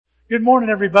Good morning,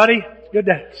 everybody. It's good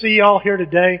to see you all here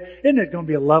today. Isn't it going to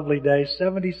be a lovely day?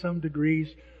 70-some degrees.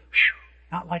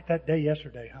 Whew, not like that day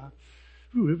yesterday, huh?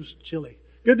 Ooh, it was chilly.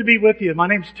 Good to be with you. My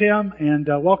name's Tim, and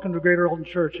welcome to Greater Alton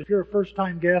Church. If you're a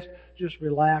first-time guest, just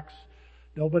relax.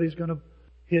 Nobody's going to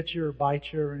hit you or bite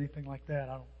you or anything like that.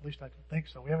 At least I don't think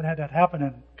so. We haven't had that happen in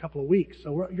a couple of weeks,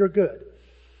 so you're good.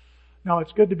 No,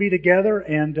 it's good to be together,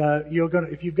 and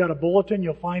if you've got a bulletin,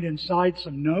 you'll find inside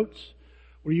some notes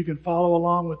where you can follow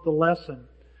along with the lesson.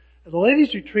 The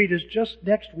ladies' retreat is just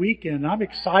next weekend. I'm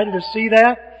excited to see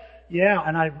that. Yeah,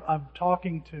 and I'm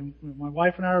talking to my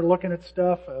wife and I are looking at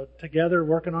stuff together,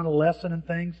 working on a lesson and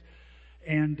things.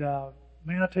 And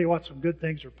man, I tell you what, some good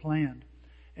things are planned.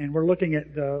 And we're looking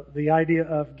at the idea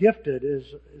of gifted is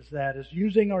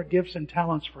using our gifts and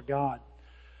talents for God.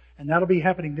 And that'll be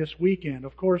happening this weekend.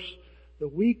 Of course, the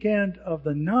weekend of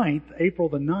the 9th, April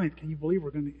the 9th, can you believe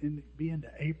we're going to be into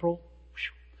April?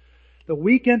 The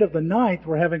weekend of the 9th,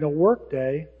 we're having a work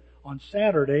day on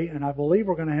Saturday, and I believe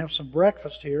we're going to have some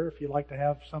breakfast here if you'd like to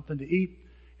have something to eat.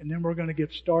 And then we're going to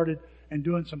get started and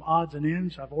doing some odds and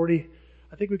ends. I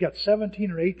think we've got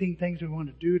 17 or 18 things we want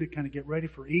to do to kind of get ready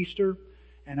for Easter.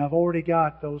 And I've already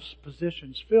got those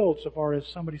positions filled so far as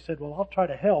somebody said, well, I'll try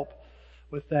to help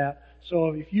with that. So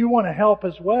if you want to help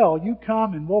as well, you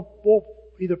come and we'll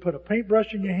either put a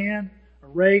paintbrush in your hand, a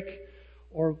rake,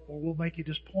 or we'll make you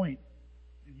just point.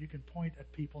 You can point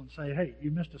at people and say, hey, you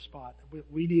missed a spot.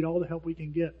 We need all the help we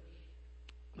can get.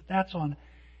 But that's on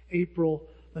April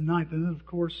the 9th. And then, of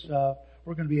course,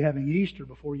 we're going to be having Easter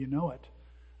before you know it.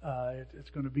 It's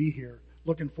going to be here.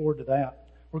 Looking forward to that.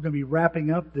 We're going to be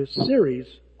wrapping up this series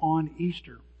on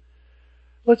Easter.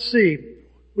 Let's see.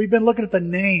 We've been looking at the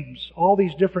names, all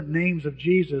these different names of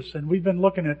Jesus. And we've been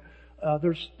looking at,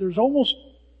 there's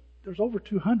over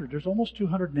 200. There's almost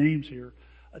 200 names here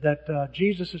that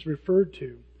Jesus is referred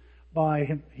to by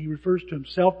him. He refers to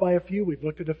himself by a few. We've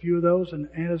looked at a few of those, and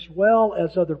as well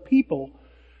as other people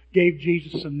gave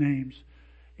Jesus some names.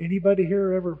 Anybody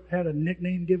here ever had a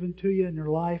nickname given to you in your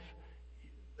life?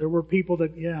 There were people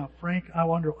that, yeah, Frank, I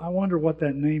wonder what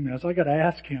that name is. I got to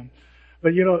ask him.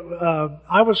 But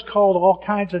I was called all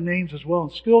kinds of names as well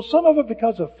in school. Some of it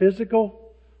because of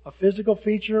a physical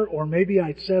feature, or maybe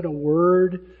I said a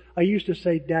word. I used to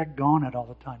say daggone it all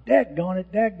the time. Daggone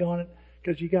it,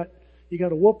 because you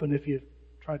got a whooping if you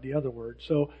tried the other word.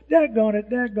 So daggone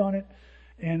it.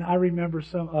 And I remember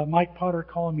Mike Potter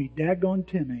calling me daggone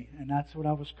Timmy, and that's what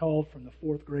I was called from the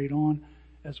 4th grade on,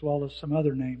 as well as some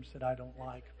other names that I don't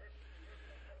like.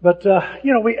 But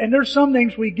and there's some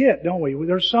names we get, don't we?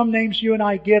 There's some names you and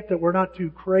I get that we're not too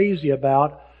crazy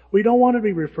about. We don't want to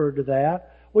be referred to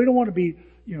that. We don't want to be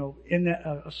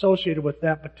associated with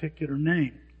that particular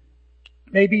name.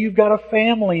 Maybe you've got a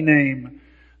family name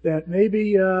that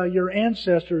maybe your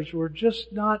ancestors were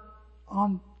just not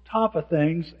on top of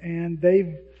things, and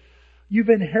you've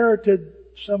inherited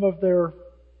some of their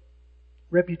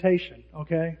reputation.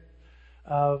 Okay,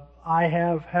 I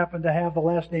happened to have the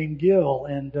last name Gill,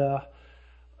 and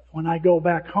when I go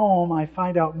back home, I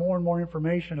find out more and more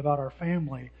information about our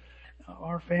family.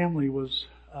 Our family was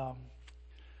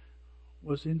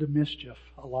into mischief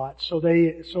a lot. So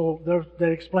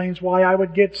that explains why I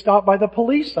would get stopped by the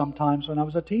police sometimes when I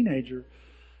was a teenager.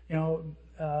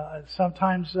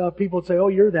 Sometimes people would say, oh,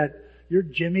 you're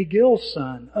Jimmy Gill's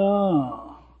son.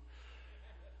 Oh.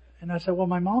 And I said, well,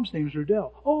 my mom's name's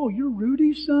Rudell. Oh, you're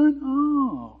Rudy's son?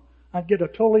 Oh. I'd get a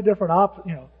totally different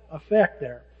effect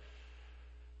there.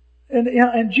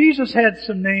 And Jesus had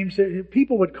some names that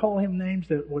people would call him names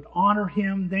that would honor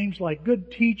him, names like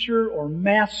good teacher or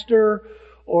master,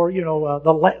 or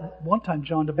one time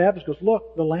John the Baptist goes,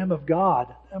 look, the Lamb of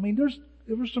God. I mean,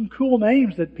 there were some cool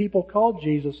names that people called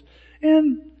Jesus,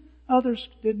 and others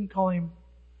didn't call him.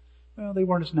 Well, they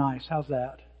weren't as nice. How's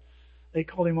that? They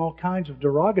called him all kinds of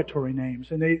derogatory names,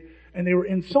 and they were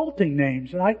insulting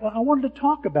names. And I wanted to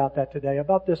talk about that today,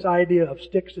 about this idea of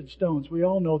sticks and stones. We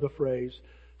all know the phrase,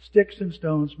 sticks and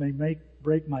stones may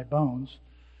break my bones.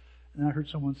 And I heard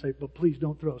someone say, but please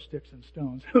don't throw sticks and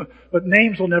stones. But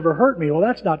names will never hurt me. Well,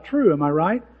 that's not true, am I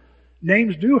right?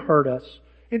 Names do hurt us.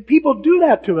 And people do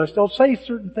that to us. They'll say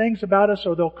certain things about us,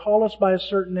 or they'll call us by a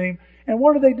certain name. And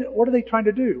what are they trying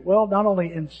to do? Well, not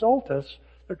only insult us,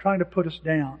 they're trying to put us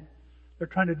down. They're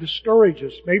trying to discourage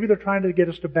us. Maybe they're trying to get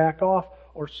us to back off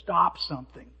or stop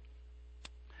something.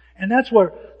 And that's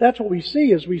what we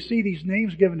see as we see these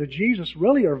names given to Jesus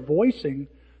really are voicing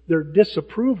their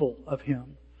disapproval of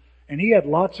him. And he had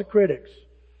lots of critics.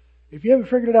 If you haven't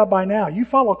figured it out by now, you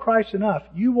follow Christ enough,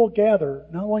 you will gather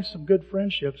not only some good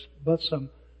friendships, but some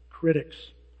critics.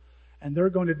 And they're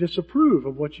going to disapprove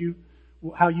of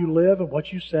how you live and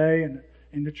what you say,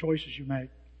 in the choices you make.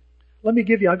 Let me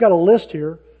give you, I've got a list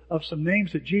here of some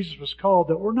names that Jesus was called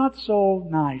that were not so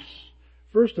nice.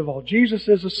 First of all, Jesus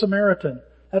is a Samaritan.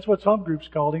 That's what some groups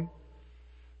called him.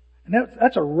 And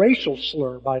that's a racial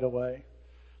slur, by the way.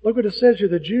 Look what it says here.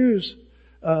 The Jews,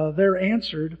 they're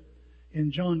answered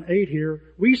in John 8 here,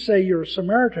 we say you're a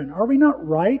Samaritan. Are we not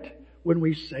right when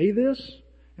we say this?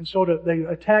 And so they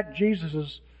attack Jesus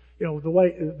as,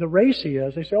 the race he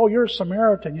is. They say, oh, you're a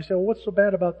Samaritan. You say, well, what's so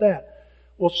bad about that?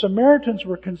 Well, Samaritans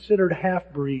were considered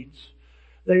half-breeds.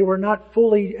 They were not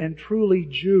fully and truly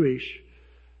Jewish.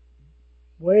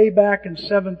 Way back in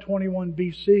 721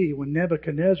 BC, when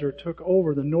Nebuchadnezzar took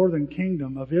over the northern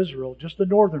kingdom of Israel, just the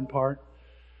northern part,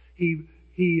 he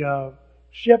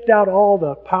shipped out all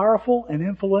the powerful and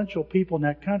influential people in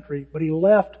that country, but he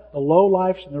left the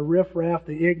lowlifes and the riffraff,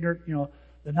 the ignorant,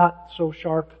 the not so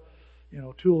sharp,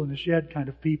 tool in the shed kind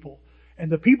of people. And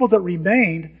the people that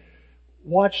remained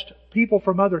watched people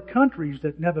from other countries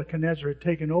that Nebuchadnezzar had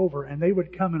taken over, and they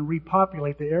would come and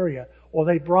repopulate the area. Or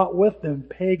they brought with them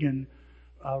pagan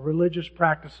religious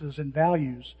practices and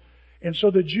values. And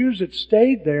so the Jews that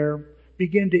stayed there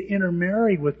began to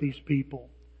intermarry with these people,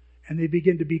 and they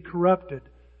began to be corrupted.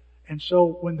 And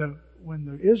so when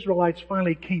the Israelites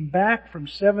finally came back from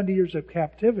 70 years of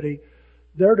captivity,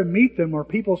 there to meet them were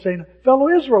people saying, fellow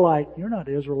Israelite, you're not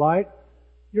Israelite,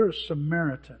 you're a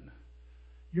Samaritan.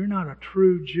 You're not a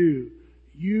true Jew.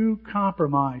 You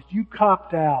compromised, you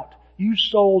copped out, you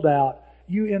sold out,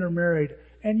 you intermarried.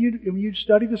 And when you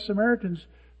study the Samaritans,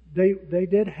 they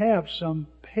did have some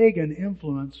pagan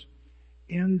influence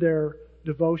in their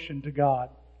devotion to God.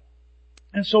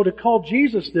 And so to call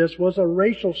Jesus this was a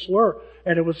racial slur,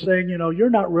 and it was saying, you're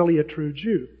not really a true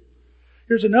Jew.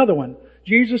 Here's another one.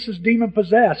 Jesus is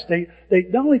demon-possessed. They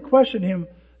not only questioned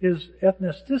his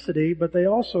ethnicity, but they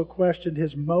also questioned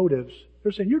his motives.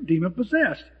 They're saying, you're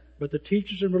demon-possessed. But the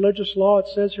teachers in religious law, it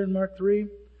says here in Mark 3,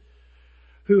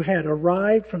 who had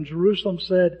arrived from Jerusalem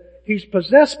said, he's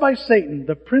possessed by Satan,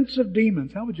 the prince of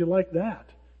demons. How would you like that?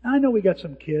 Now, I know we got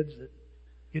some kids that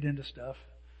get into stuff,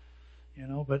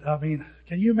 but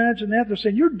can you imagine that? They're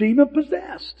saying, you're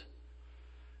demon-possessed.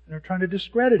 And they're trying to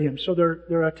discredit him, so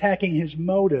they're attacking his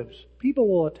motives. People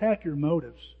will attack your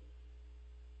motives.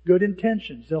 Good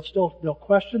intentions. They'll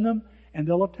question them and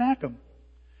they'll attack them.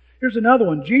 Here's another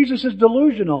one. Jesus is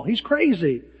delusional. He's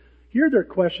crazy. Here they're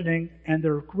questioning and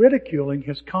they're ridiculing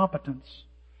his competence.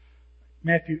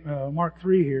 Mark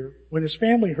 3 here. When his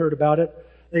family heard about it,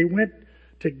 they went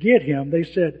to get him. They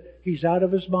said, he's out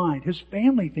of his mind. His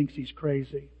family thinks he's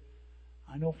crazy.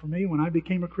 I know for me, when I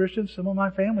became a Christian, some of my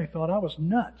family thought I was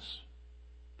nuts.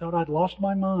 Thought I'd lost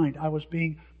my mind. I was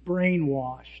being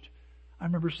brainwashed. I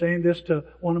remember saying this to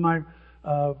one of my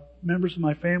members of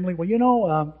my family.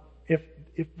 Well,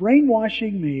 if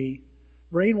brainwashing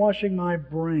my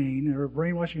brain or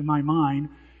brainwashing my mind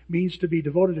means to be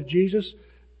devoted to Jesus,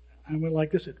 I went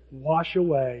like this: wash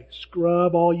away,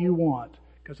 scrub all you want,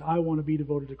 because I want to be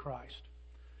devoted to Christ.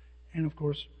 And of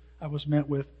course, I was met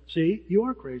with, see, you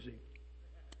are crazy.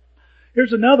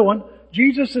 Here's another one.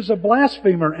 Jesus is a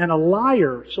blasphemer and a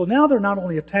liar. So now they're not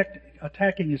only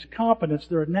attacking his competence,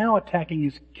 they're now attacking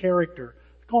his character.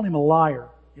 They're calling him a liar.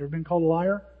 You ever been called a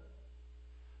liar?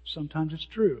 Sometimes it's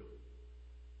true.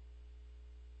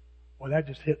 Well, that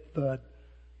just hit thud.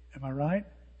 Am I right?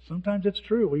 Sometimes it's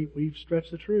true. We've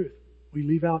stretched the truth. We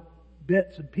leave out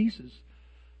bits and pieces.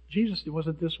 Jesus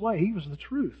wasn't this way. He was the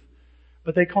truth.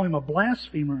 But they call him a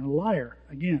blasphemer and a liar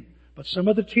again. But some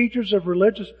of the teachers of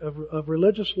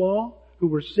religious law who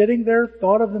were sitting there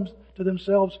thought of them to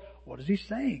themselves, what is he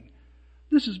saying?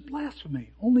 This is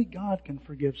blasphemy. Only God can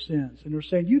forgive sins. And they're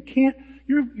saying,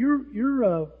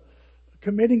 you're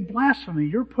committing blasphemy.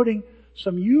 You're putting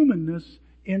some humanness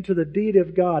into the deity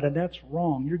of God, and that's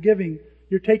wrong.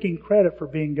 You're taking credit for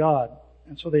being God.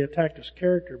 And so they attacked his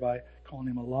character by calling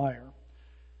him a liar.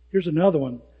 Here's another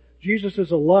one. Jesus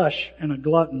is a lush and a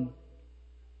glutton.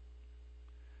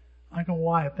 I don't know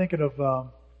why. I'm thinking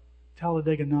of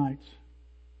Talladega Nights.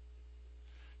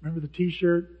 Remember the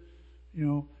T-shirt?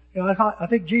 I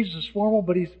think Jesus is formal,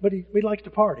 but he likes to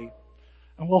party.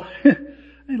 And well,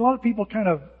 a lot of people kind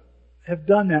of have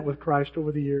done that with Christ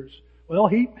over the years. Well,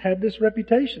 he had this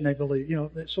reputation, they believe,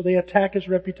 so they attack his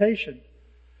reputation.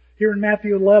 Here in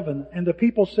Matthew 11, and the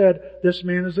people said, this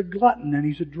man is a glutton and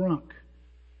he's a drunk.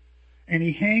 And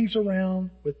he hangs around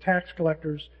with tax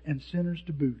collectors and sinners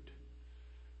to boot.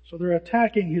 So they're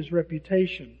attacking his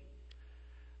reputation.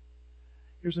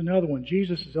 Here's another one.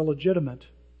 Jesus is illegitimate.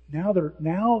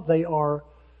 Now they are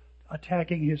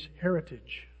attacking his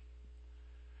heritage.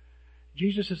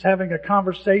 Jesus is having a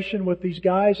conversation with these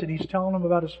guys and he's telling them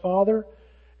about his father.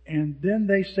 And then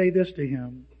they say this to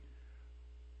him,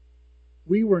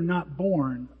 "We were not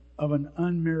born of an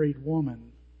unmarried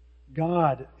woman.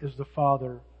 God is the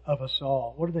Father of us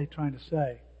all." What are they trying to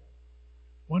say?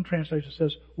 One translation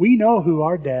says, "We know who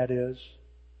our dad is.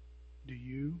 Do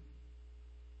you?"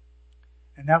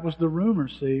 And that was the rumor,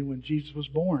 see, when Jesus was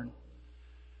born.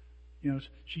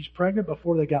 She's pregnant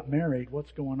before they got married.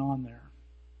 What's going on there?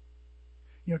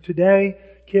 Today,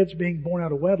 kids being born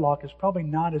out of wedlock is probably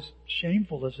not as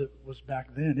shameful as it was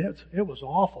back then. It was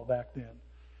awful back then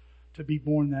to be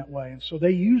born that way. And so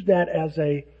they used that as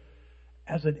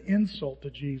an insult to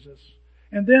Jesus.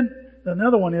 And then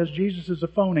another one is Jesus is a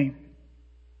phony.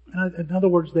 In other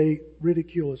words, they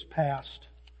ridicule his past.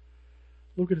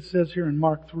 Look what it says here in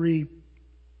Mark 3,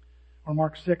 or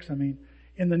Mark 6,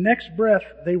 In the next breath,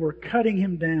 they were cutting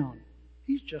him down.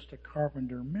 "He's just a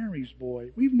carpenter, Mary's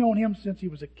boy. We've known him since he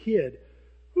was a kid.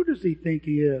 Who does he think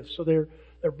he is?" So they're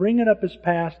bringing up his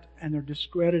past and they're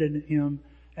discrediting him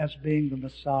as being the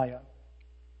Messiah.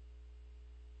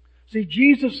 See,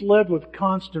 Jesus lived with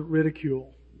constant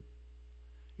ridicule.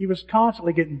 He was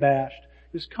constantly getting bashed.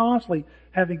 He was constantly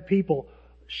having people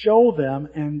show them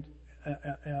and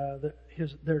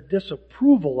their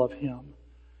disapproval of him.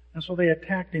 And so they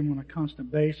attacked him on a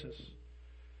constant basis.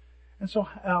 And so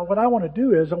what I want to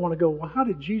do is I want to go, well, how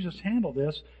did Jesus handle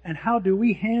this? And how do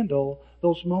we handle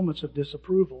those moments of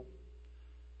disapproval?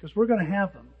 Because we're going to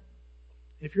have them.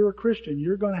 If you're a Christian,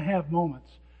 you're going to have moments.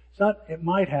 It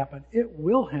might happen. It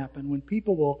will happen when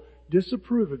people will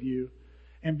disapprove of you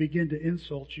and begin to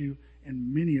insult you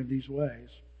in many of these ways.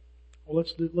 Well,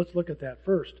 let's look at that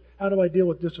first. How do I deal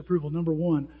with disapproval? Number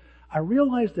one, I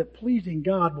realize that pleasing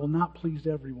God will not please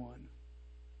everyone.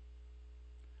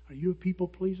 Are you a people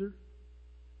pleaser?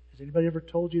 Has anybody ever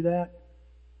told you that?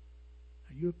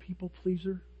 Are you a people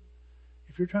pleaser?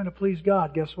 If you're trying to please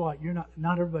God, guess what?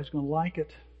 Not everybody's going to like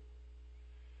it.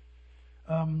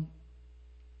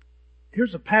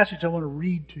 Here's a passage I want to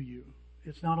read to you.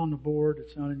 It's not on the board.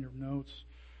 It's not in your notes.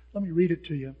 Let me read it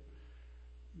to you.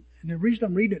 And the reason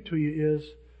I'm reading it to you is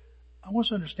I want you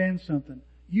to understand something.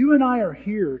 You and I are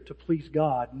here to please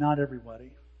God, not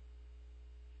everybody.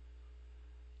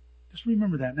 Just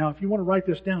remember that. Now, if you want to write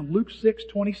this down, Luke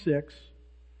 6:26,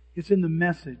 it's in the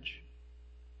Message.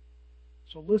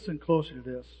 So listen closely to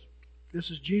this. This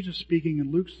is Jesus speaking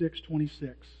in Luke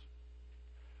 6:26.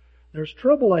 There's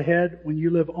trouble ahead when you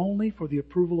live only for the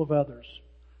approval of others,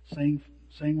 saying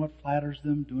what flatters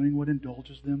them, doing what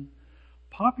indulges them.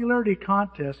 Popularity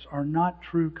contests are not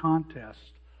true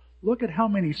contests. Look at how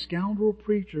many scoundrel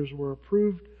preachers were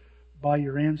approved by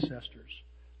your ancestors.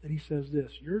 Then he says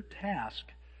this, your task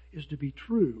is to be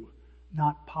true,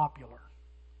 not popular.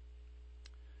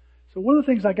 So one of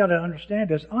the things I got to understand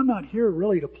is I'm not here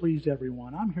really to please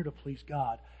everyone. I'm here to please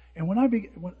God. And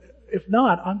if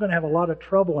not, I'm going to have a lot of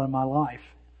trouble in my life.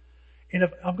 And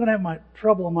if I'm going to have my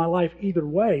trouble in my life either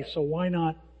way, so why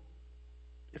not,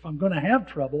 if I'm going to have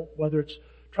trouble, whether it's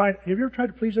have you ever tried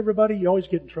to please everybody? You always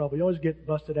get in trouble. You always get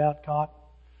busted out, caught.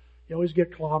 You always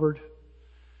get clobbered.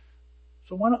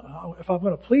 So why not, if I'm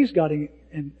going to please God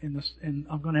and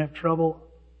I'm going to have trouble,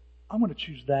 I'm going to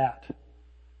choose that.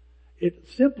 It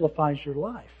simplifies your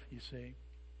life, you see.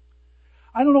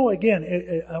 I don't know,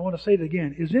 again, I want to say it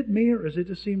again. Is it me or does it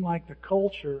just seem like the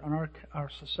culture and our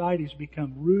society's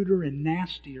become ruder and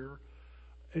nastier?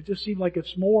 It just seems like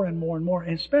it's more and more and more,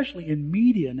 and especially in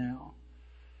media now.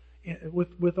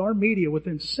 With our media,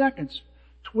 within seconds,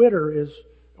 Twitter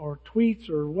or tweets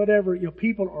or whatever,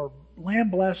 people are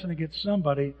lambasting against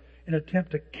somebody in an attempt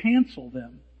to cancel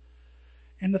them.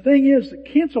 And the thing is, the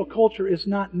cancel culture is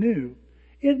not new.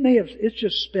 It's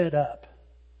just sped up.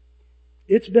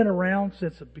 It's been around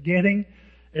since the beginning.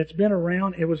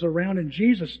 It was around in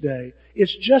Jesus' day.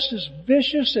 It's just as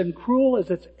vicious and cruel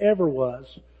as it ever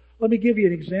was. Let me give you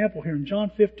an example here. In John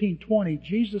 15:20,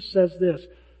 Jesus says this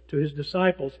to His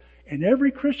disciples, and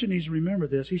every Christian needs to remember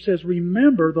this. He says,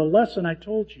 remember the lesson I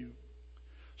told you.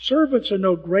 Servants are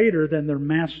no greater than their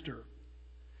master.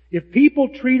 If people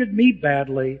treated me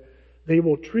badly, they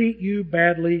will treat you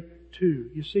badly too.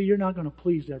 You see, you're not going to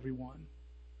please everyone.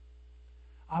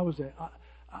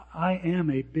 I am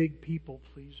a big people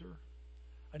pleaser.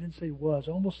 I didn't say was.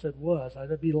 I almost said was.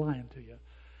 I'd be lying to you.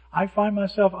 I find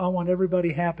myself, I want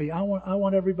everybody happy. I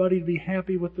want everybody to be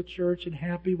happy with the church and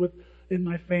happy in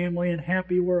my family and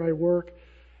happy where I work.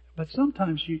 But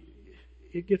sometimes it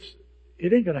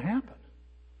ain't going to happen.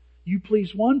 You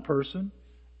please one person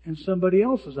and somebody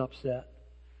else is upset.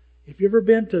 If you've ever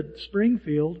been to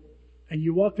Springfield and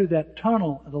you walk through that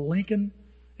tunnel of the Lincoln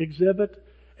exhibit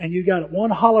and you got one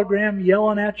hologram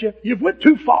yelling at you, you've went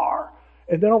too far.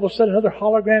 And then all of a sudden another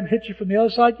hologram hits you from the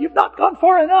other side. You've not gone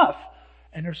far enough.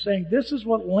 And they're saying this is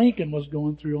what Lincoln was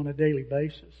going through on a daily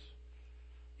basis.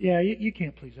 Yeah, you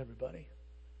can't please everybody.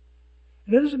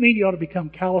 And that doesn't mean you ought to become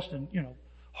calloused and,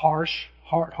 harsh,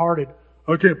 hard-hearted.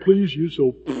 I can't please you,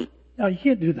 so... No, you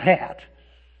can't do that.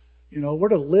 We're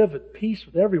to live at peace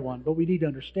with everyone, but we need to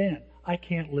understand, I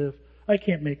can't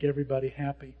make everybody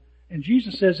happy. And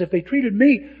Jesus says, if they treated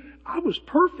me, I was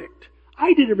perfect.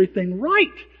 I did everything right,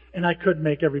 and I couldn't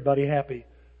make everybody happy.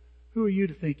 Who are you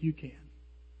to think you can?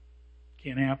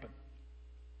 Can't happen.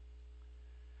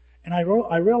 And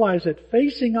I realize that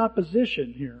facing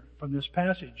opposition here from this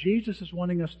passage, Jesus is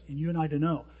wanting us and you and I to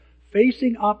know,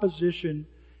 facing opposition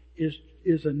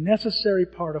is a necessary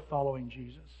part of following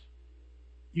Jesus.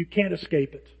 You can't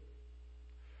escape it.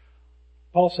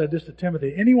 Paul said this to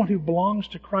Timothy, anyone who belongs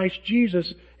to Christ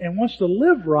Jesus and wants to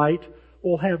live right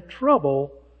will have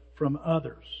trouble from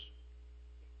others.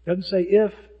 It doesn't say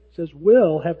if, it says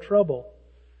will have trouble.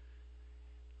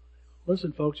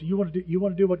 Listen, folks, you want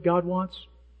to do what God wants?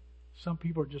 Some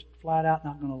people are just flat out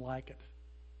not going to like it.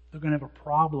 They're going to have a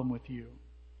problem with you.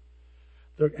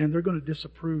 And they're going to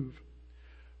disapprove.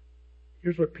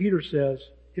 Here's what Peter says.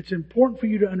 It's important for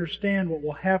you to understand what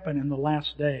will happen in the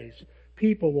last days.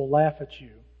 People will laugh at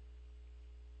you.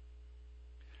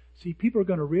 See, people are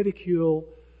going to ridicule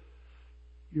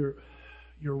your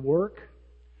work,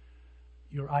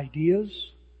 your ideas,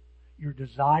 your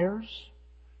desires,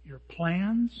 your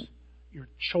plans, your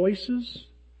choices,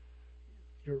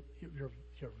 your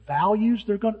values.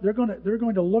 They're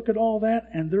going to look at all that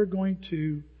and they're going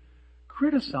to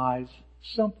criticize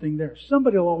something there.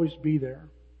 Somebody will always be there.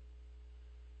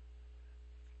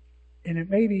 And it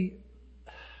may be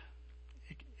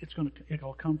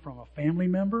it'll come from a family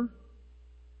member.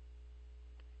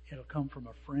 It'll come from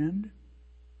a friend,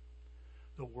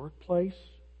 the workplace.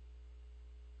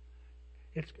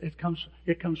 It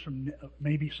comes from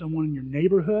maybe someone in your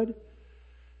neighborhood,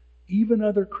 even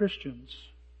other Christians.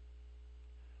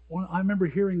 I remember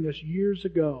hearing this years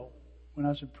ago when I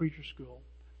was in preacher school.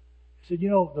 I said,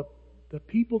 the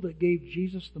people that gave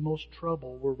Jesus the most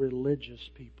trouble were religious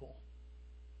people.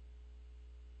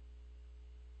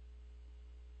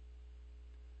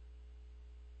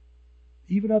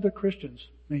 Even other Christians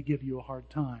may give you a hard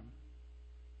time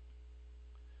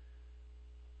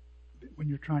when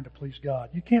you're trying to please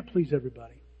God. You can't please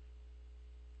everybody.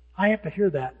 I have to hear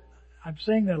that. I'm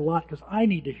saying that a lot because I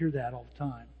need to hear that all the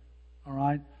time. All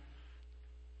right?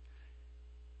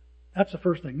 That's the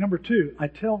first thing. Number two, I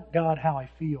tell God how I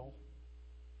feel.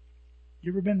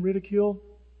 You ever been ridiculed?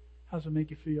 How does it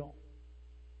make you feel?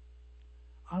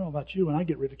 I don't know about you. When I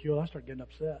get ridiculed, I start getting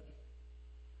upset.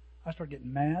 I start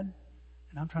getting mad.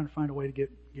 And I'm trying to find a way to get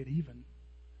even.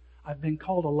 I've been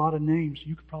called a lot of names.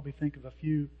 You could probably think of a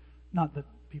few, not that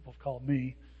people have called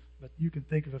me, but you can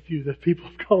think of a few that people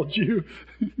have called you.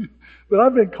 But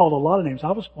I've been called a lot of names.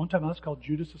 One time I was called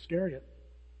Judas Iscariot.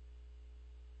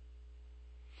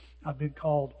 I've been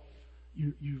called,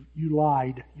 you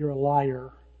lied, you're a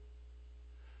liar.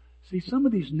 See, some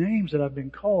of these names that I've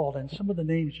been called and some of the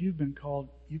names you've been called,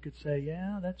 you could say,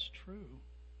 yeah, that's true.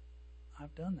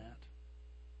 I've done that.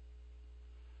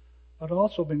 I've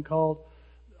also been called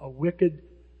a wicked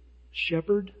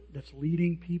shepherd that's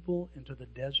leading people into the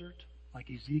desert, like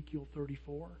Ezekiel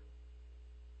 34.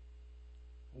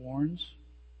 Warns.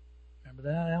 Remember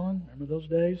that, Alan? Remember those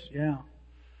days? Yeah.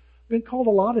 Been called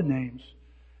a lot of names.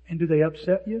 And do they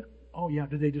upset you? Oh, yeah.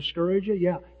 Do they discourage you?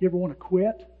 Yeah. You ever want to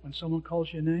quit when someone calls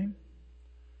you a name?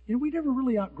 We never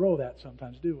really outgrow that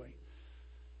sometimes, do we?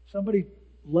 Somebody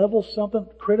levels something,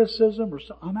 criticism, or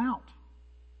something.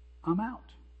 I'm out.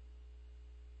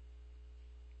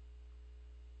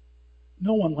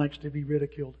 No one likes to be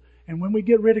ridiculed. And when we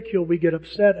get ridiculed, we get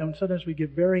upset, and sometimes we get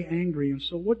very angry. And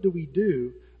so what do we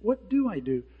do? What do I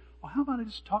do? Well, how about I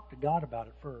just talk to God about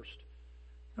it first?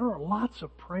 There are lots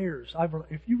of prayers.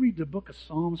 If you read the book of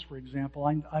Psalms, for example,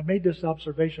 I made this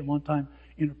observation one time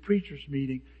in a preacher's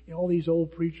meeting. All these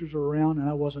old preachers are around, and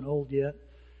I wasn't old yet.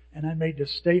 And I made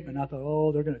this statement. I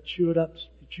thought, they're going to chew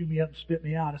me up and spit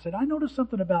me out. I said, I noticed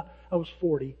something I was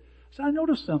 40. I said, I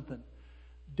noticed something.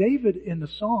 David in the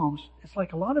Psalms, it's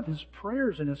like a lot of his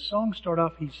prayers and his songs start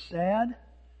off, he's sad,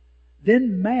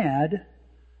 then mad,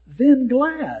 then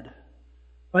glad.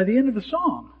 By the end of the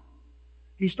song,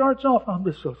 he starts off, I'm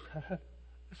just so sad.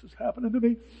 This is happening to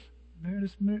me.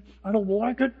 I don't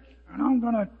like it. And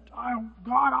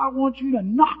God, I want you to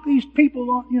knock these people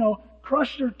on,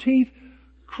 crush their teeth,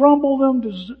 crumble them,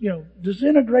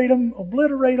 disintegrate them,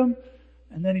 obliterate them.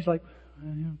 And then he's like,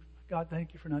 God,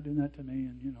 thank you for not doing that to me.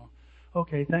 And,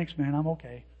 okay, thanks, man, I'm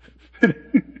okay.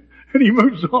 And he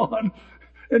moves on.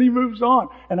 And he moves on.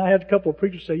 And I had a couple of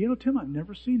preachers say, Tim, I've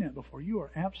never seen that before. You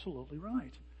are absolutely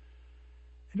right.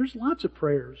 And there's lots of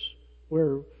prayers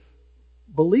where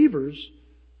believers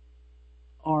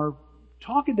are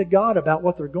talking to God about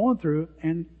what they're going through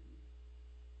and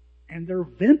they're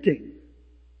venting.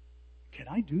 Can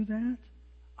I do that?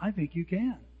 I think you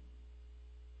can.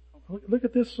 Look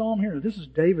at this psalm here. This is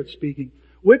David speaking.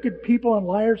 Wicked people and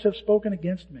liars have spoken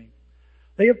against me.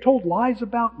 They have told lies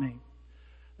about me.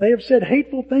 They have said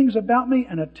hateful things about me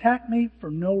and attacked me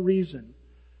for no reason.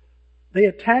 They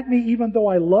attacked me even though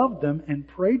I loved them and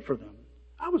prayed for them.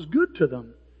 I was good to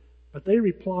them, but they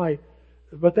repay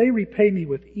me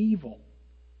with evil.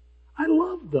 I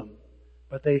love them,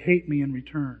 but they hate me in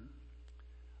return.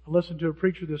 I listened to a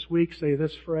preacher this week say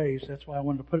this phrase. That's why I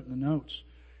wanted to put it in the notes.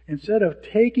 Instead of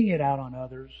taking it out on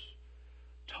others,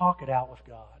 talk it out with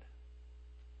God.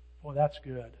 Boy, that's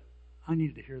good. I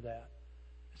needed to hear that.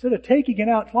 Instead of taking it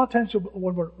out, a lot of times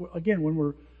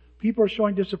when people are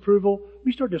showing disapproval,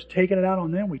 we start just taking it out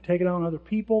on them. We take it out on other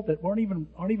people that aren't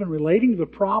even relating to the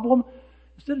problem.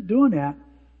 Instead of doing that,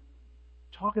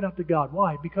 talk it out to God.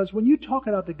 Why? Because when you talk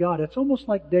it out to God, it's almost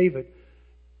like David.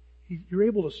 You're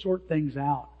able to sort things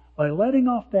out. By letting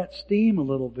off that steam a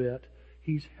little bit,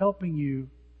 He's helping you.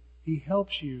 He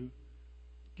helps you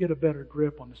get a better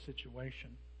grip on the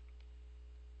situation.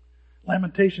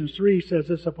 Lamentations 3 says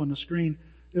this up on the screen.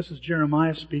 This is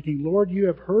Jeremiah speaking. Lord, you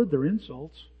have heard their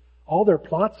insults, all their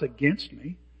plots against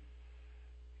me.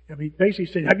 I mean, basically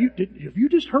saying, have you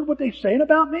just heard what they're saying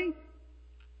about me?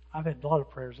 I've had a lot of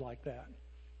prayers like that,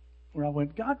 where I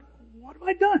went, God, what have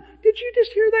I done? Did you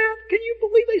just hear that? Can you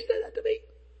believe they said that to me?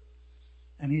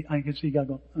 And I can see God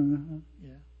going,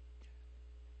 yeah.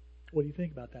 What do you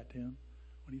think about that, Tim?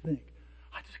 What do you think?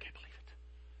 I just can't believe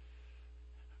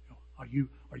it.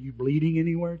 Are you bleeding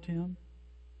anywhere, Tim?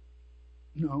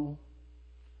 No.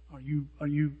 Are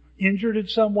you injured in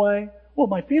some way? Well,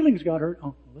 my feelings got hurt.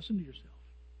 Oh, listen to yourself.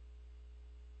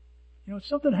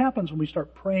 Something happens when we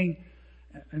start praying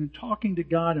and talking to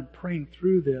God and praying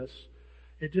through this.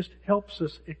 It just helps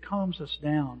us. It calms us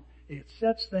down. It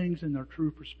sets things in their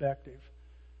true perspective.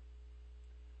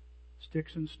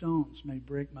 Sticks and stones may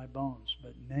break my bones,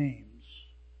 but names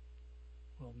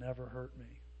will never hurt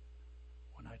me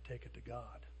when I take it to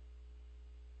God.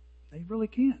 They really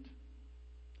can't.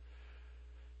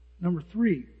 Number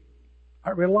 3, I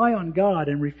rely on God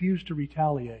and refuse to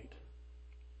retaliate.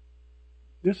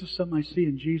 This is something I see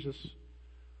in Jesus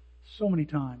so many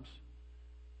times.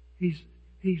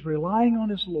 He's relying on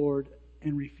His Lord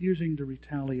and refusing to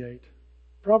retaliate.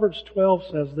 Proverbs 12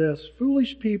 says this,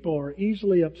 foolish people are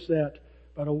easily upset,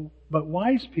 but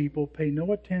wise people pay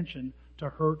no attention to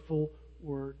hurtful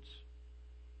words.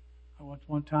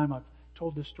 One time, I've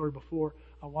told this story before,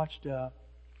 I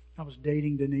was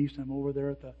dating Denise. I'm over there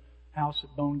at the house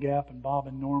at Bone Gap, and Bob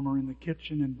and Norm are in the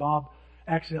kitchen, and Bob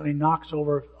accidentally knocks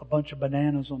over a bunch of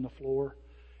bananas on the floor.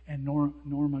 And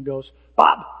Norma goes,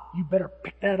 Bob, you better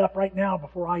pick that up right now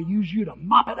before I use you to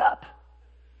mop it up.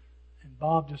 And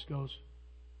Bob just goes,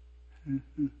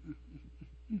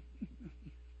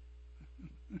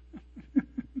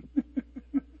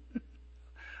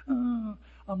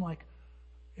 I'm like,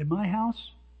 in my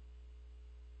house,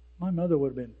 my mother would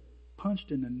have been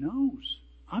punched in the nose.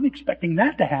 I'm expecting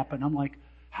that to happen. I'm like,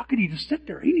 how could he just sit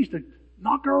there? He needs to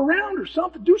knock her around or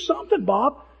something. Do something,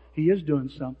 Bob. He is doing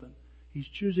something. He's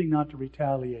choosing not to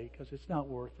retaliate because it's not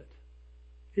worth it.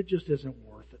 It just isn't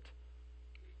worth it.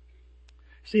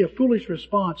 See, a foolish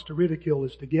response to ridicule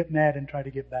is to get mad and try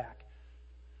to get back.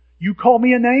 You call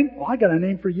me a name? Well, I got a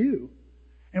name for you.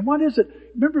 And what is it?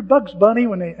 Remember Bugs Bunny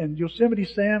and Yosemite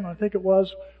Sam, I think it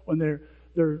was, when they're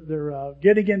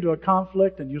getting into a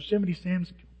conflict and Yosemite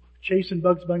Sam's chasing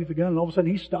Bugs Bunny with a gun, and all of a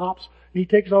sudden he stops. He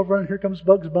takes over, and here comes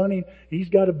Bugs Bunny. He's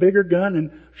got a bigger gun,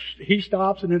 and he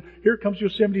stops, and then here comes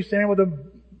Yosemite Sam with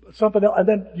something else, and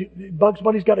then Bugs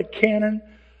Bunny's got a cannon.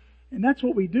 And that's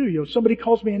what we do. Somebody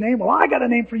calls me a name. Well, I got a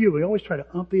name for you. We always try to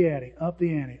up the ante, up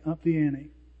the ante, up the ante.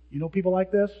 You know people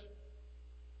like this?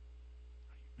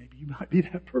 Maybe you might be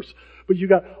that person. But you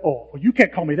got, oh, well, you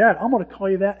can't call me that. I'm going to call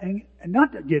you that. And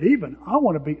not to get even. I'm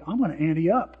going to ante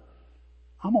up.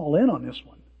 I'm all in on this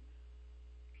one.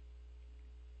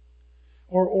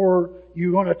 Or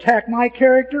you going to attack my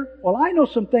character? Well, I know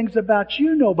some things about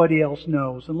you nobody else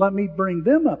knows, and let me bring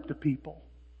them up to people.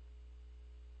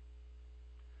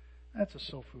 That's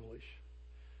so foolish.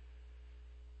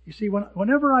 You see,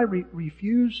 whenever I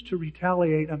refuse to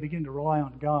retaliate and begin to rely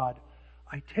on God,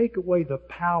 I take away the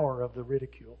power of the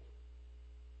ridicule.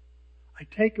 I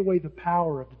take away the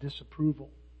power of the disapproval.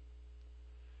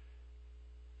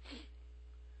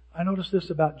 I notice this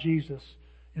about Jesus.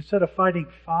 Instead of fighting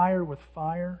fire with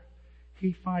fire,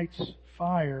 he fights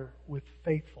fire with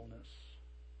faithfulness.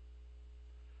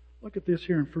 Look at this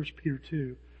here in 1 Peter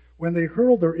 2. When they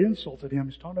hurled their insults at him,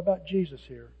 he's talking about Jesus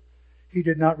here, he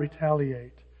did not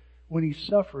retaliate. When he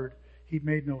suffered, he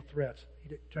made no threats. He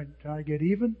didn't try to get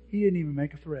even. He didn't even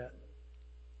make a threat.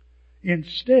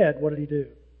 Instead, what did he do?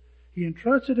 He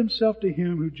entrusted himself to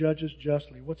him who judges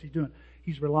justly. What's he doing?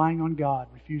 He's relying on God,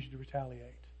 refusing to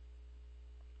retaliate.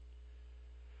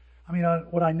 I mean,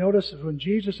 what I notice is when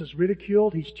Jesus is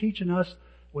ridiculed, he's teaching us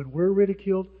when we're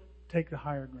ridiculed, take the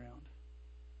higher ground.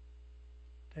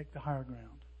 Take the higher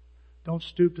ground. Don't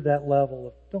stoop to that level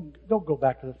of, don't go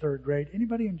back to the third grade.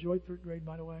 Anybody enjoyed third grade,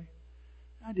 by the way?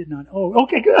 I did not. Oh,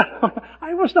 okay, good.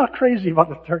 I was not crazy about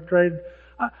the third grade.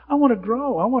 I want to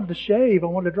grow. I wanted to shave. I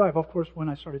wanted to drive. Of course, when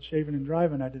I started shaving and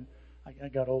driving, I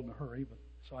got old in a hurry,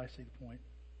 so I see the point.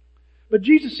 But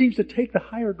Jesus seems to take the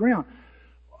higher ground.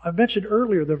 I mentioned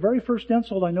earlier, the very first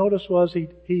insult I noticed was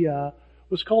he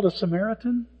was called a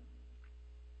Samaritan.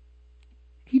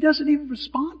 He doesn't even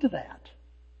respond to that.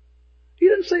 He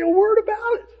didn't say a word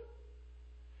about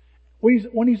it.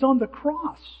 When he's on the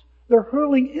cross, they're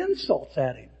hurling insults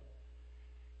at him.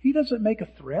 He doesn't make a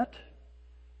threat.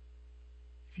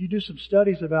 If you do some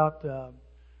studies about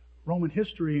Roman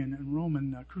history and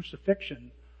Roman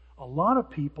crucifixion, a lot of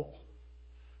people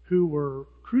who were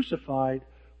crucified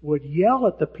would yell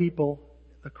at the people,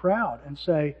 the crowd, and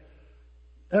say,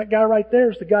 that guy right there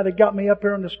is the guy that got me up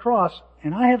here on this cross,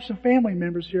 and I have some family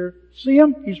members here. See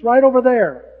him? He's right over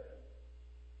there.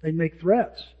 They'd make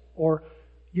threats. Or,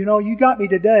 you got me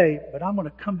today, but I'm going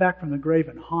to come back from the grave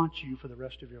and haunt you for the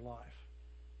rest of your life.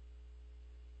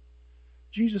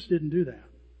 Jesus didn't do that.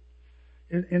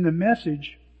 In the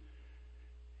message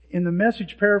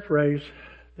paraphrase,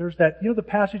 there's that, the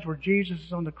passage where Jesus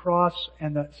is on the cross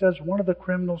and it says one of the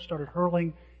criminals started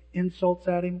hurling insults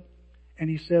at him, and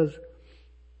he says,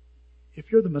 if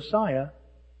you're the Messiah,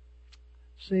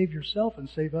 save yourself and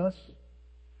save us.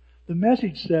 The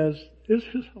message says, this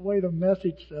is the way the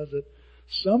message says it,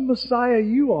 some Messiah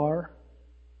you are.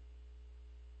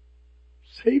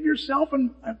 Save yourself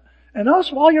and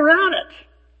us while you're at it.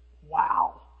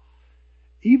 Wow.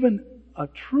 Even a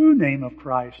true name of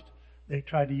Christ, they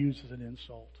try to use as an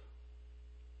insult.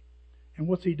 And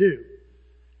what's he do?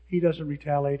 He doesn't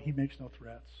retaliate. He makes no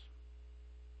threats.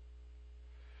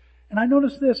 And I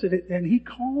notice this, and he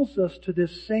calls us to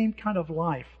this same kind of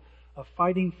life of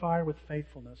fighting fire with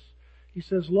faithfulness. He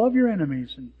says, love your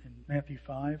enemies in Matthew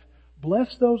 5.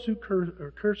 Bless those who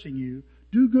are cursing you.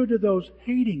 Do good to those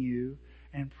hating you.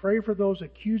 And pray for those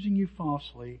accusing you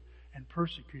falsely and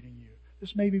persecuting you.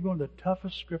 This may be one of the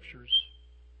toughest scriptures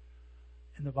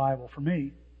in the Bible for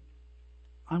me.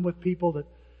 I'm with people that,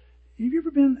 have you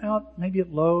ever been out maybe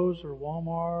at Lowe's or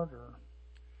Walmart or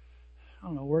I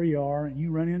don't know where you are, and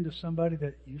you run into somebody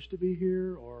that used to be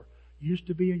here or used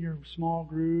to be in your small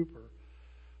group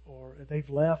or they've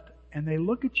left, and they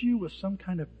look at you with some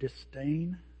kind of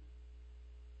disdain?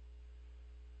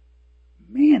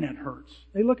 Man, it hurts.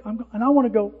 They look, and I want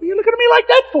to go, what are you looking at me like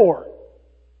that for?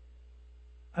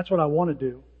 That's what I want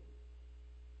to do.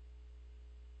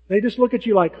 They just look at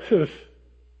you like, if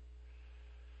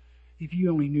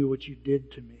you only knew what you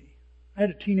did to me. I had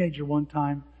a teenager one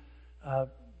time,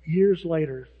 years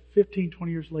later, 15,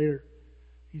 20 years later,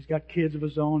 he's got kids of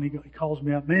his own. He calls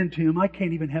me up, man, Tim, I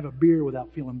can't even have a beer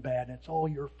without feeling bad, and it's all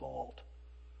your fault.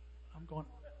 I'm going,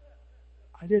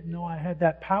 I didn't know I had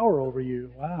that power over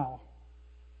you. Wow.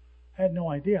 I had no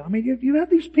idea. I mean, you have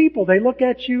these people, they look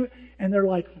at you and they're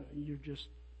like, you just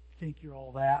think you're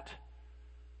all that.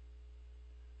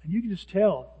 And you can just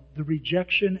tell the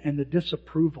rejection and the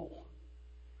disapproval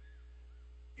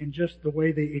in just the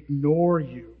way they ignore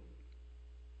you.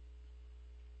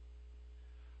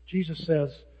 Jesus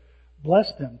says,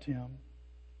 bless them, Tim.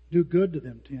 Do good to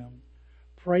them, Tim.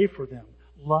 Pray for them.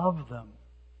 Love them.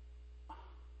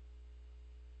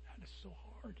 That is so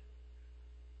hard.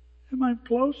 Am I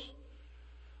close?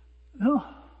 No.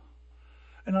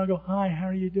 And I'll go, hi, how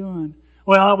are you doing?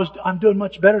 Well, I'm doing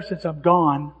much better since I'm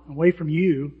gone, away from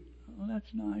you. Oh, that's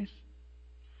nice.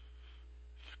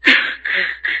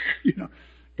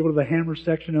 Go to the hammer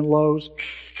section in Lowe's.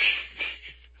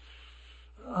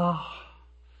 Oh.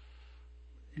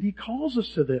 And he calls us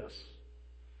to this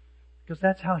because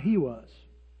that's how he was.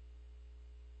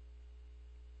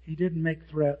 He didn't make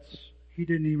threats. He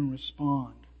didn't even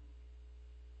respond.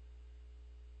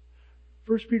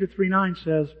 1 Peter 3:9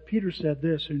 says, Peter said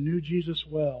this, who knew Jesus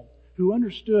well, who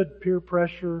understood peer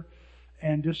pressure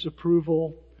and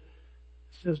disapproval,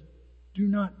 says, do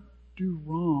not do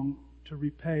wrong to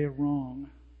repay a wrong,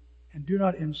 and do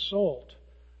not insult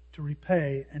to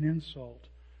repay an insult.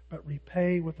 but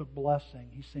repay with a blessing.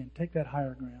 He's saying, take that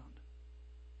higher ground.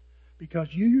 Because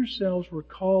you yourselves were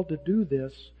called to do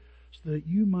this so that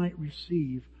you might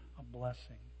receive a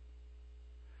blessing.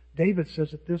 David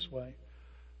says it this way,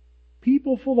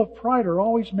 people full of pride are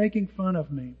always making fun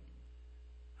of me.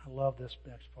 I love this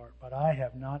next part. But I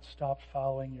have not stopped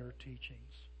following your teachings.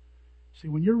 See,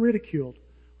 when you're ridiculed,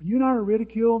 when you and I are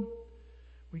ridiculed,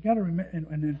 we got to remember,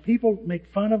 and then people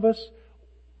make fun of us,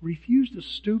 refuse to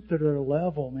stoop to their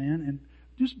level, man, and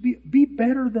just be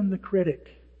better than the critic.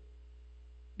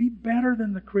 Be better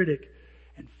than the critic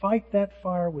and fight that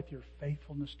fire with your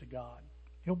faithfulness to God.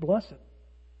 He'll bless it.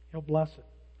 He'll bless it.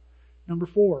 Number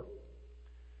 4,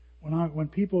 when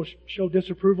people show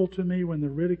disapproval to me, when they're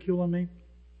ridiculing me,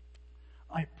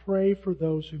 I pray for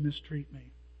those who mistreat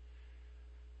me.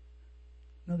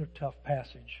 Another tough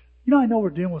passage. You know, I know we're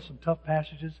dealing with some tough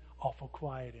passages. Awful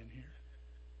quiet in here.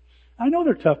 I know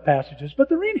they're tough passages, but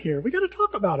they're in here. We got to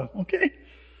talk about them, okay?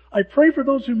 I pray for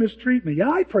those who mistreat me. Yeah,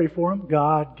 I pray for them.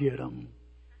 God, get them.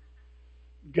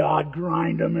 God,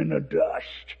 grind them in the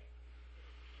dust.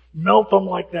 Melt them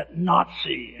like that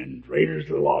Nazi in Raiders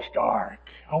of the Lost Ark.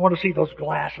 I want to see those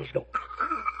glasses go.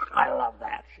 I love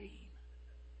that scene.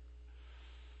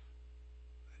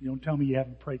 You don't tell me you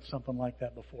haven't prayed something like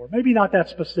that before. Maybe not that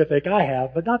specific. I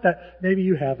have, but not that. Maybe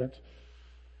you haven't.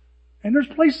 And there's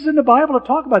places in the Bible that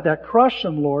talk about that. Crush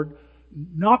them, Lord.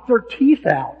 Knock their teeth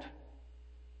out.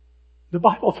 The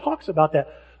Bible talks about that.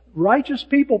 Righteous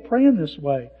people praying this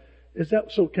way. Is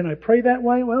that so? Can I pray that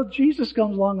way? Well, Jesus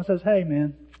comes along and says, hey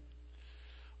man,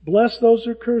 bless those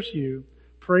who curse you.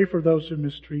 Pray for those who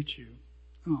mistreat you.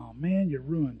 Oh man, you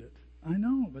ruined it. I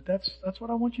know, but that's what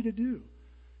I want you to do.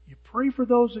 You pray for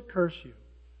those that curse you.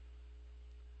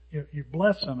 You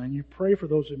bless them and you pray for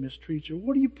those who mistreat you.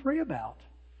 What do you pray about?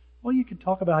 Well, you can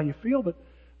talk about how you feel, but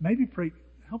maybe pray,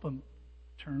 help them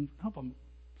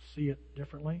see it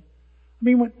differently. I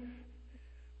mean,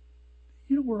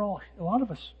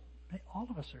 all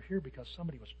of us are here because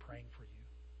somebody was praying for you.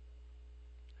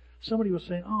 Somebody was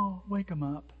saying, oh, wake them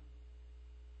up.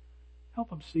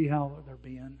 Help them see how they're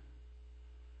being.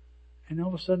 And all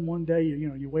of a sudden one day,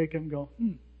 you wake up and go,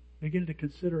 begin to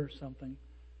consider something.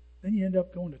 Then you end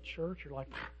up going to church. You're like,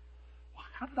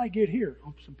 how did I get here?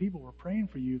 Oh, some people were praying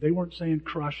for you. They weren't saying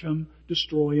crush them,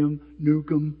 destroy them, nuke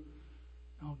them.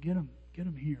 No, get them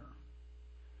here.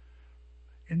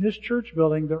 In this church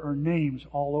building, there are names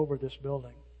all over this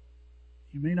building.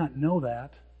 You may not know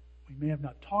that. We may have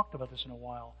not talked about this in a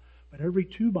while. But every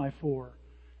 2x4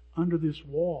 under this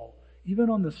wall, even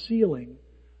on the ceiling,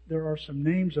 there are some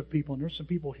names of people. And there's some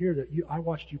people here that I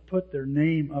watched you put their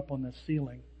name up on the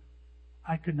ceiling.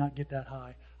 I could not get that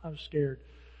high. I was scared.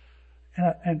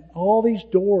 And all these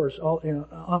doors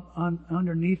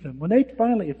underneath them,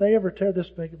 if they ever tear this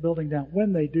big building down,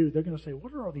 when they do, they're going to say,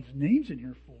 what are all these names in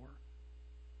here for?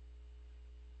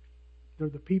 They're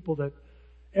the people that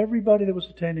everybody that was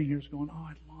attending here is going, oh,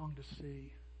 I'd long to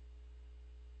see.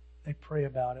 They pray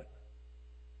about it.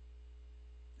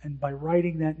 And by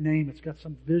writing that name, it's got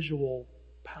some visual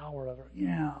power of it.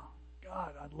 Yeah,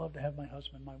 God, I'd love to have my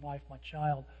husband, my wife, my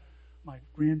child, my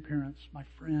grandparents, my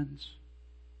friends.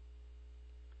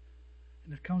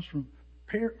 And it comes from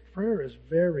prayer is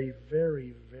very,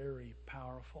 very, very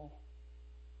powerful.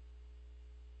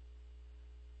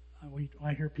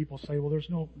 I hear people say,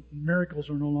 well, miracles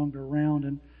are no longer around.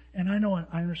 And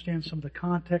I understand some of the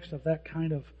context of that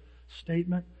kind of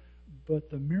statement, but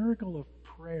the miracle of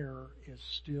prayer is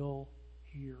still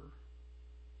here.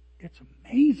 It's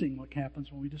amazing what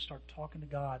happens when we just start talking to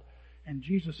God. And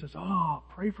Jesus says,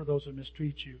 pray for those who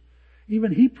mistreat you.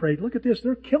 Even He prayed. Look at this.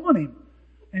 They're killing Him.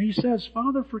 And He says,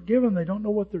 Father, forgive them. They don't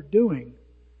know what they're doing.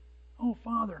 Oh,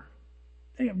 Father,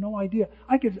 they have no idea.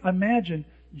 I could imagine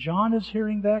John is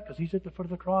hearing that because he's at the foot of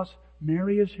the cross.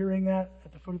 Mary is hearing that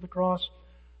at the foot of the cross.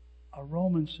 A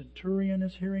Roman centurion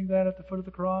is hearing that at the foot of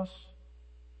the cross.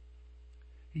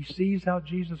 He sees how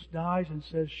Jesus dies and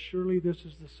says, surely this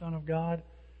is the Son of God,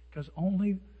 because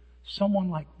only someone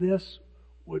like this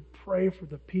would pray for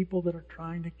the people that are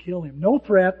trying to kill Him. No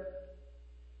threat.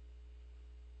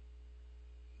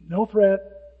 No threat.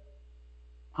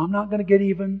 I'm not going to get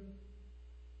even.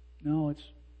 No, it's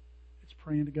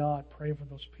praying to God, praying for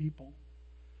those people.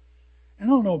 And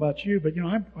I don't know about you, but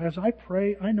as I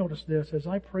pray, I notice this. As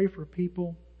I pray for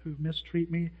people who mistreat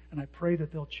me, and I pray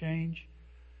that they'll change,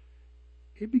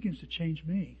 it begins to change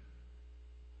me.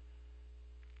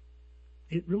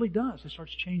 It really does. It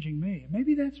starts changing me.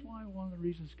 Maybe that's why one of the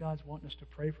reasons God's wanting us to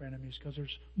pray for enemies, because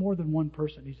there's more than one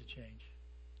person that needs to change.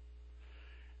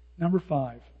 Number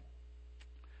 5,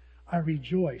 I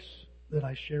rejoice that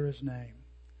I share His name.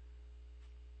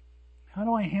 How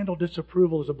do I handle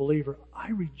disapproval as a believer?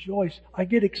 I rejoice. I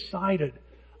get excited.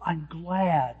 I'm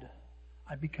glad.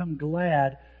 I become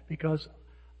glad because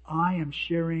I am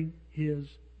sharing His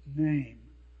name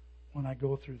when I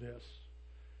go through this.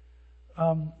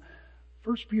 1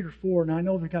 Peter 4, and I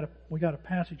know we got a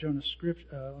passage on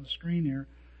the screen here.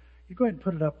 You go ahead and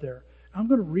put it up there. I'm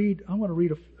going to read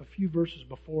a few verses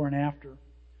before and after. It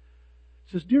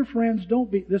says, "Dear friends,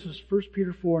 this is 1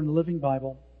 Peter 4 in the Living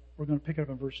Bible. We're going to pick it up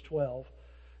in verse 12.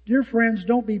 Dear friends,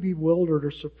 don't be bewildered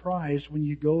or surprised when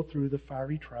you go through the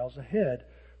fiery trials ahead,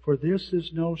 for this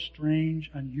is no strange,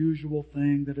 unusual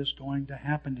thing that is going to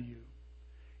happen to you.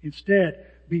 Instead,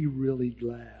 be really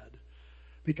glad,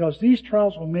 because these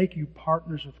trials will make you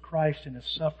partners with Christ in His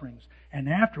sufferings, and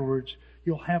afterwards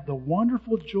you'll have the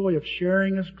wonderful joy of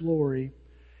sharing His glory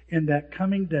in that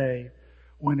coming day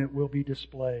when it will be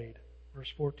displayed."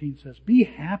 Verse 14 says, "Be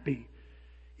happy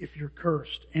if you're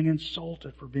cursed and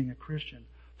insulted for being a Christian.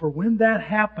 For when that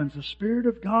happens, the Spirit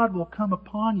of God will come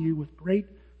upon you with great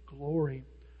glory.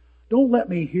 Don't let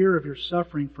me hear of your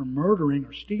suffering for murdering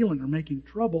or stealing or making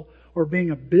trouble or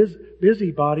being a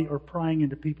busybody or prying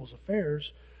into people's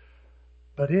affairs.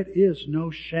 But it is no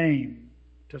shame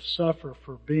to suffer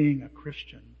for being a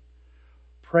Christian.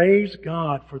 Praise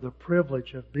God for the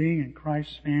privilege of being in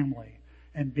Christ's family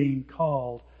and being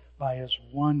called by His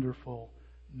wonderful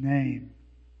name."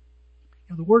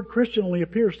 The word Christian only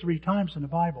appears 3 times in the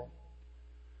Bible.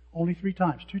 Only 3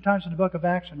 times. 2 times in the book of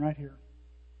Acts and right here.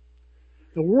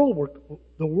 The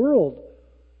world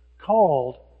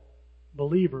called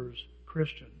believers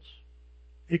Christians.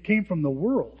 It came from the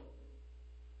world.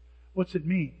 What's it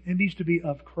mean? It means to be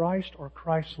of Christ or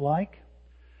Christ-like.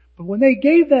 But when they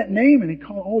gave that name and they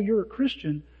called, "Oh, you're a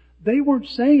Christian," they weren't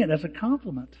saying it as a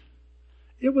compliment.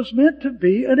 It was meant to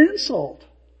be an insult.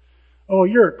 "Oh,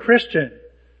 you're a Christian.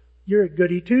 You're a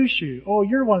goody two-shoe. Oh,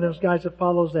 you're one of those guys that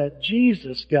follows that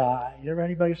Jesus guy." You ever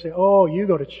anybody say, "Oh, you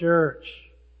go to church"?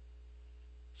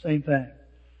 Same thing.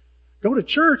 Go to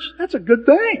church? That's a good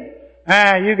thing.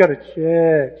 "Ah, you go to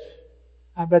church.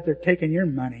 I bet they're taking your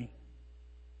money."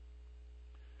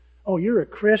 "Oh, you're a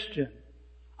Christian."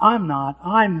 "I'm not.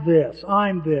 I'm this.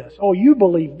 I'm this." "Oh, you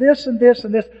believe this and this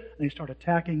and this." And they start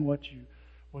attacking what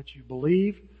you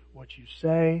believe, what you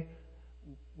say,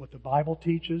 what the Bible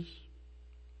teaches.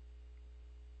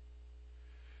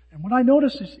 And what I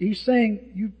notice is he's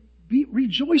saying,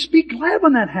 rejoice, be glad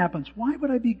when that happens. Why would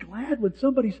I be glad when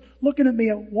somebody's looking at me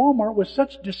at Walmart with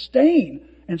such disdain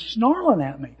and snarling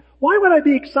at me? Why would I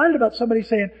be excited about somebody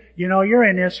saying, "You're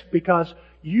in this because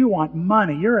you want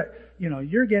money. You're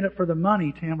getting it for the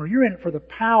money, Tim, or you're in it for the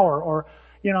power, or,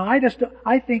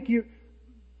 I think you..."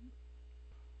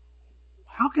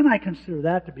 How can I consider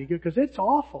that to be good? Because it's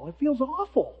awful. It feels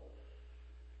awful.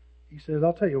 He says,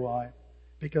 I'll tell you why.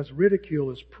 Because ridicule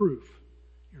is proof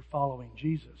you're following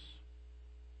Jesus.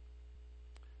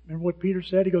 Remember what Peter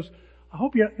said? He goes, I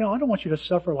don't want you to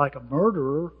suffer like a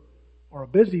murderer or a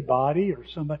busybody or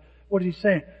somebody. What is he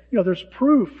saying? There's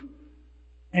proof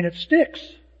and it sticks.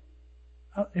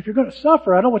 If you're going to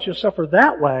suffer, I don't want you to suffer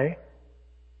that way.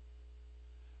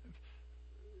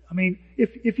 I mean,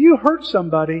 if you hurt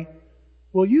somebody,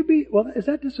 is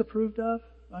that disapproved of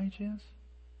by any chance?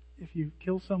 If you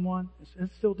kill someone, is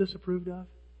it still disapproved of?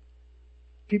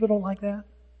 People don't like that.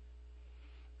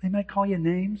 They might call you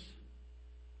names.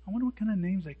 I wonder what kind of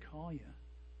names they call you.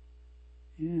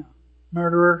 Yeah.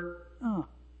 Murderer. Oh,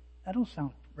 that don't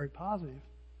sound very positive.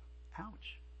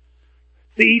 Ouch.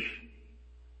 Thief.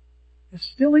 Is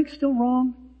stealing still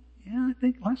wrong? Yeah, I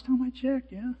think last time I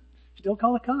checked, yeah. Still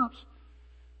call the cops.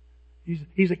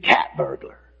 He's a cat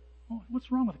burglar. Oh,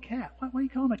 what's wrong with a cat? Why do you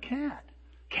call him a cat?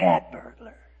 Cat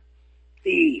burglar.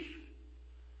 Thief.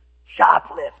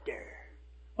 Shoplifter.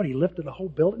 What, he lifted the whole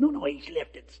building? No, he's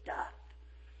lifted stuff.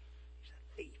 He's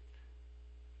a thief.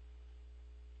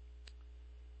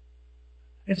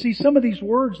 And see, some of these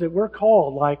words that we're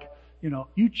called, like,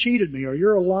 you cheated me, or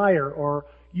you're a liar, or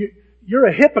you're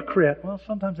a hypocrite. Well,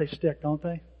 sometimes they stick, don't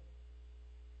they?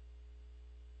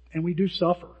 And we do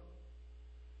suffer.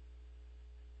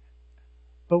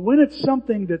 But when it's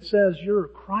something that says you're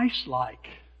Christ-like,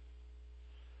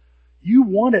 you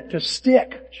want it to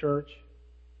stick, church.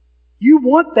 You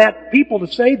want that people to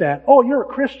say that. Oh, you're a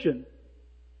Christian.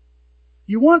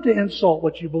 You want to insult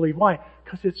what you believe. Why?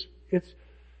 Because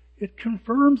it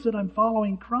confirms that I'm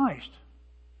following Christ.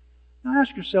 Now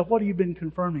ask yourself, what have you been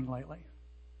confirming lately?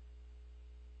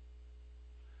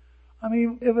 I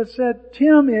mean, if it said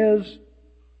Tim is,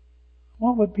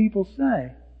 what would people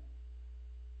say?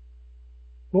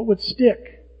 What would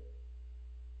stick?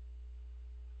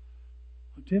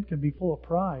 Tim can be full of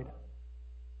pride.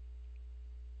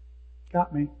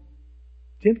 Got me.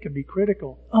 Tim can be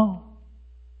critical. Oh,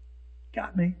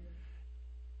 got me.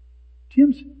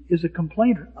 Tim is a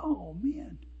complainer. Oh,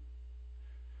 man.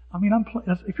 I mean,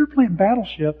 if you're playing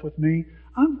Battleship with me,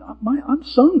 I'm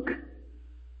sunk.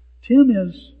 Tim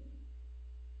is.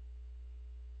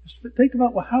 Think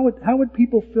about how would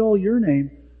people fill your name?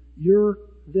 You're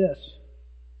this.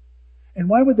 And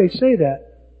why would they say that?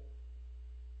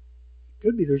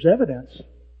 Could be there's evidence.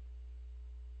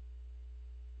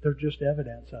 There's just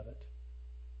evidence of it.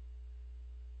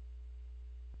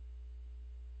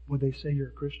 Would they say you're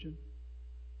a Christian?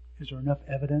 Is there enough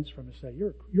evidence for them to say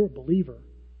you're a believer?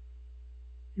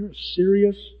 You're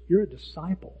a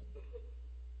disciple.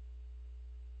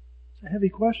 It's a heavy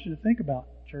question to think about,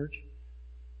 church.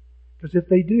 Because if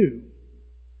they do,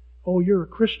 oh, you're a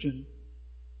Christian,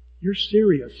 you're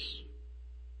serious.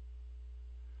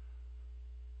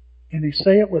 And they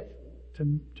say it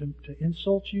to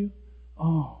insult you,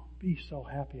 oh, be so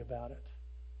happy about it.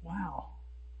 Wow.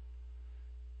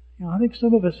 You know, I think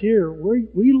some of us here,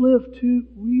 we live too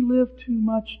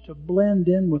much to blend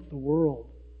in with the world.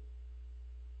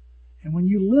 And when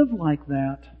you live like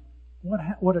that,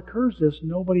 what occurs is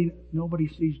nobody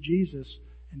sees Jesus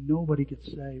and nobody gets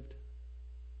saved.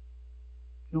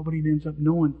 Nobody ends up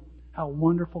knowing how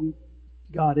wonderful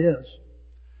God is.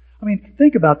 I mean,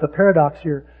 think about the paradox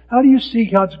here. How do you see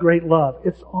God's great love?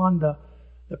 It's on the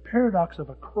paradox of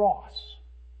a cross.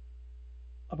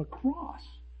 Of a cross.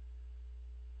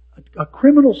 A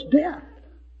criminal's death.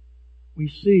 We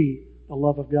see the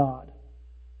love of God.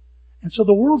 And so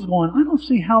the world's going, I don't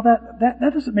see how that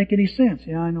doesn't make any sense.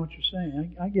 Yeah, I know what you're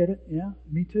saying. I get it. Yeah,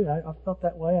 me too. I felt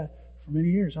that way for many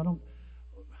years.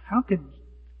 How could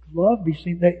love be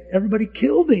seen? Everybody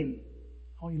killed him.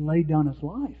 Oh, he laid down his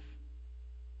life.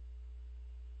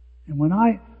 And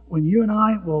when you and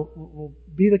I will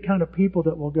be the kind of people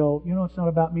that will go, you know, it's not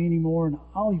about me anymore, and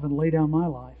I'll even lay down my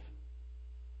life.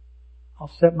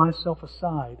 I'll set myself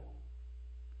aside.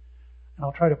 And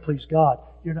I'll try to please God.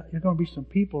 You're going to be some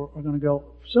people are going to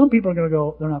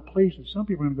go, they're not pleased, and some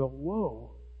people are going to go,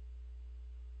 whoa,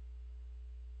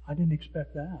 I didn't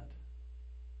expect that.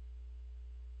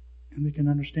 And they can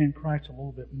understand Christ a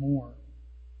little bit more.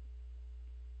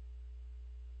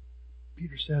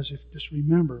 Peter says, just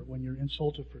remember, when you're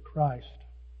insulted for Christ,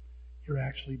 you're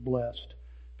actually blessed.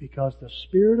 Because the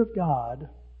Spirit of God,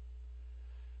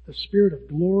 the Spirit of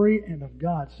glory and of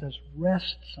God says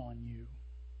rests on you.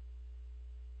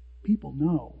 People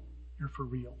know you're for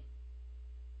real.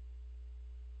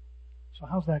 So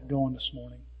how's that going this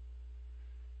morning?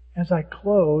 As I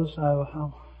close,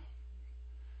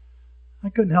 I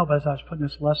couldn't help as I was putting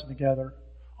this lesson together,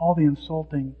 all the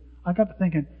insulting. I got to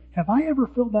thinking, have I ever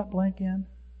filled that blank in?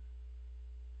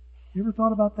 You ever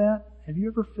thought about that? Have you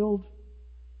ever filled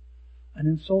an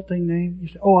insulting name? You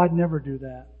say, oh, I'd never do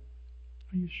that.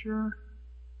 Are you sure?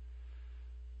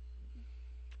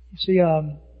 You see,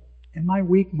 in my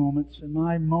weak moments, in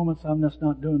my moments I'm just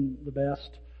not doing the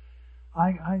best,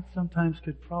 I sometimes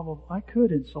could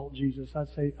insult Jesus. I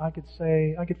could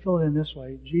fill it in this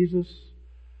way. Jesus,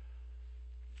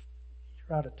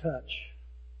 you're out of touch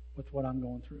with what I'm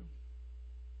going through.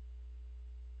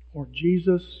 Or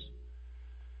Jesus,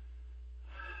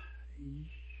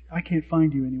 I can't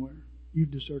find you anywhere.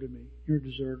 You've deserted me. You're a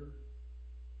deserter.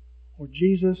 Or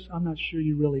Jesus, I'm not sure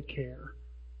you really care.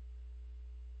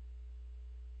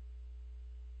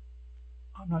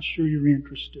 I'm not sure you're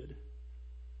interested.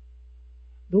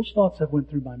 Those thoughts have went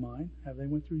through my mind. Have they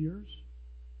went through yours?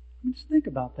 I mean, just think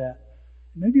about that.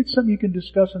 Maybe it's something you can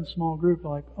discuss in a small group,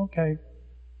 like, okay,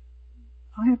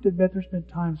 I have to admit there's been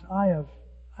times I've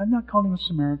not called him a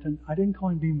Samaritan. I didn't call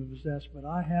him demon-possessed, but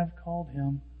I've called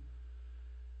him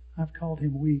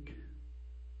weak.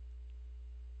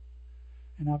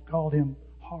 And I've called him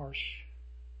harsh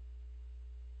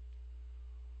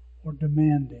or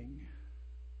demanding.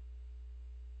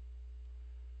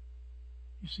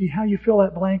 You see, how you fill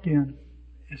that blank in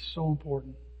is so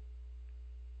important.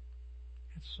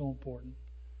 It's so important.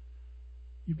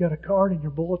 You've got a card in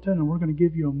your bulletin, and we're going to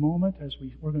give you a moment as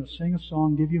we're going to sing a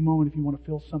song, give you a moment if you want to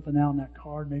fill something out in that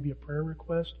card, maybe a prayer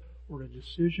request or a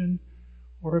decision,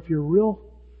 or if you're real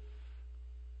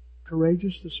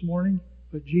courageous this morning,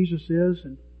 but Jesus is,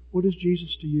 and what is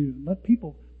Jesus to you? Let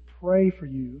people pray for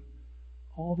you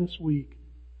all this week,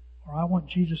 or I want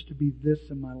Jesus to be this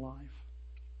in my life.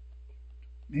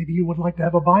 Maybe you would like to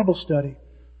have a Bible study.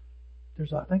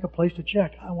 There's, I think, a place to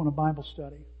check. I want a Bible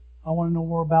study. I want to know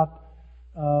more about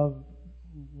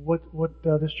what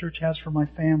this church has for my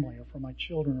family or for my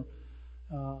children,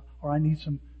 or I need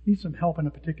some help in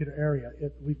a particular area.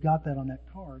 We've got that on that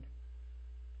card.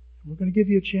 We're going to give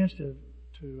you a chance to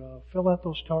fill out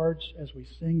those cards as we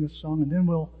sing this song, and then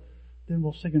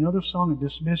we'll sing another song and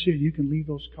dismiss you. You can leave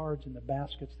those cards in the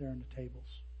baskets there on the tables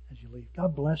as you leave.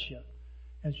 God bless you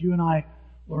as you and I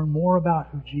learn more about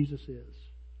who Jesus is.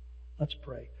 Let's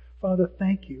pray. Father,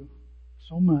 thank you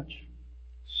so much,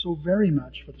 so very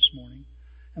much for this morning.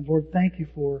 And Lord, thank you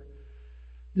for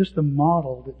just the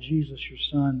model that Jesus, your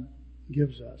Son,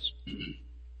 gives us.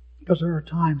 Because there are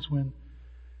times when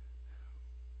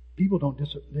people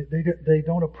they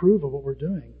don't approve of what we're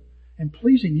doing. And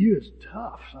pleasing you is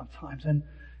tough sometimes.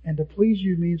 And to please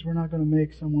you means we're not going to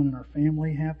make someone in our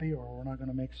family happy, or we're not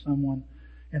going to make someone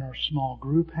in our small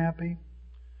group happy,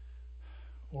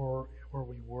 or where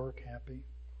we work happy.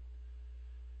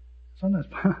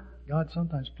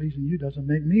 Sometimes pleasing you doesn't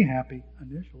make me happy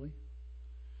initially.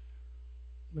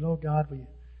 But oh God, we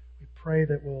pray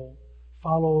that we'll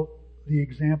follow the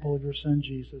example of your Son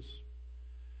Jesus,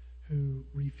 who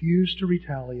refused to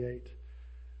retaliate,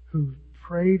 who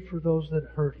prayed for those that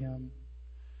hurt him,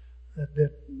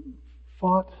 that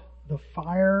fought the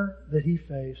fire that he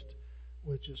faced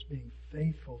with just being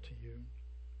faithful to you.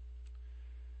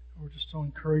 We're just so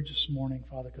encouraged this morning,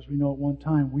 Father, because we know at one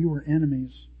time we were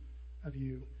enemies of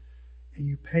you, and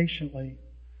you patiently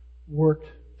worked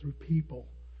through people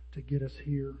to get us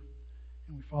here.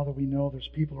 And Father, we know there's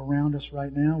people around us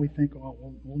right now. We think, oh,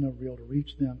 we'll never be able to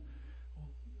reach them. Well,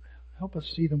 help us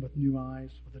see them with new eyes,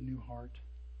 with a new heart.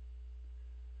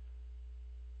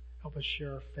 Help us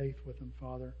share our faith with them,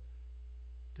 Father,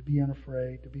 to be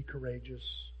unafraid, to be courageous.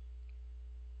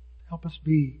 Help us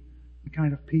be the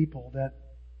kind of people that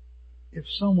if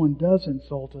someone does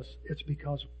insult us, it's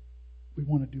because we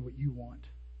want to do what you want,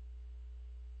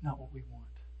 not what we want.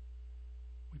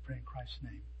 We pray in Christ's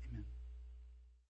name.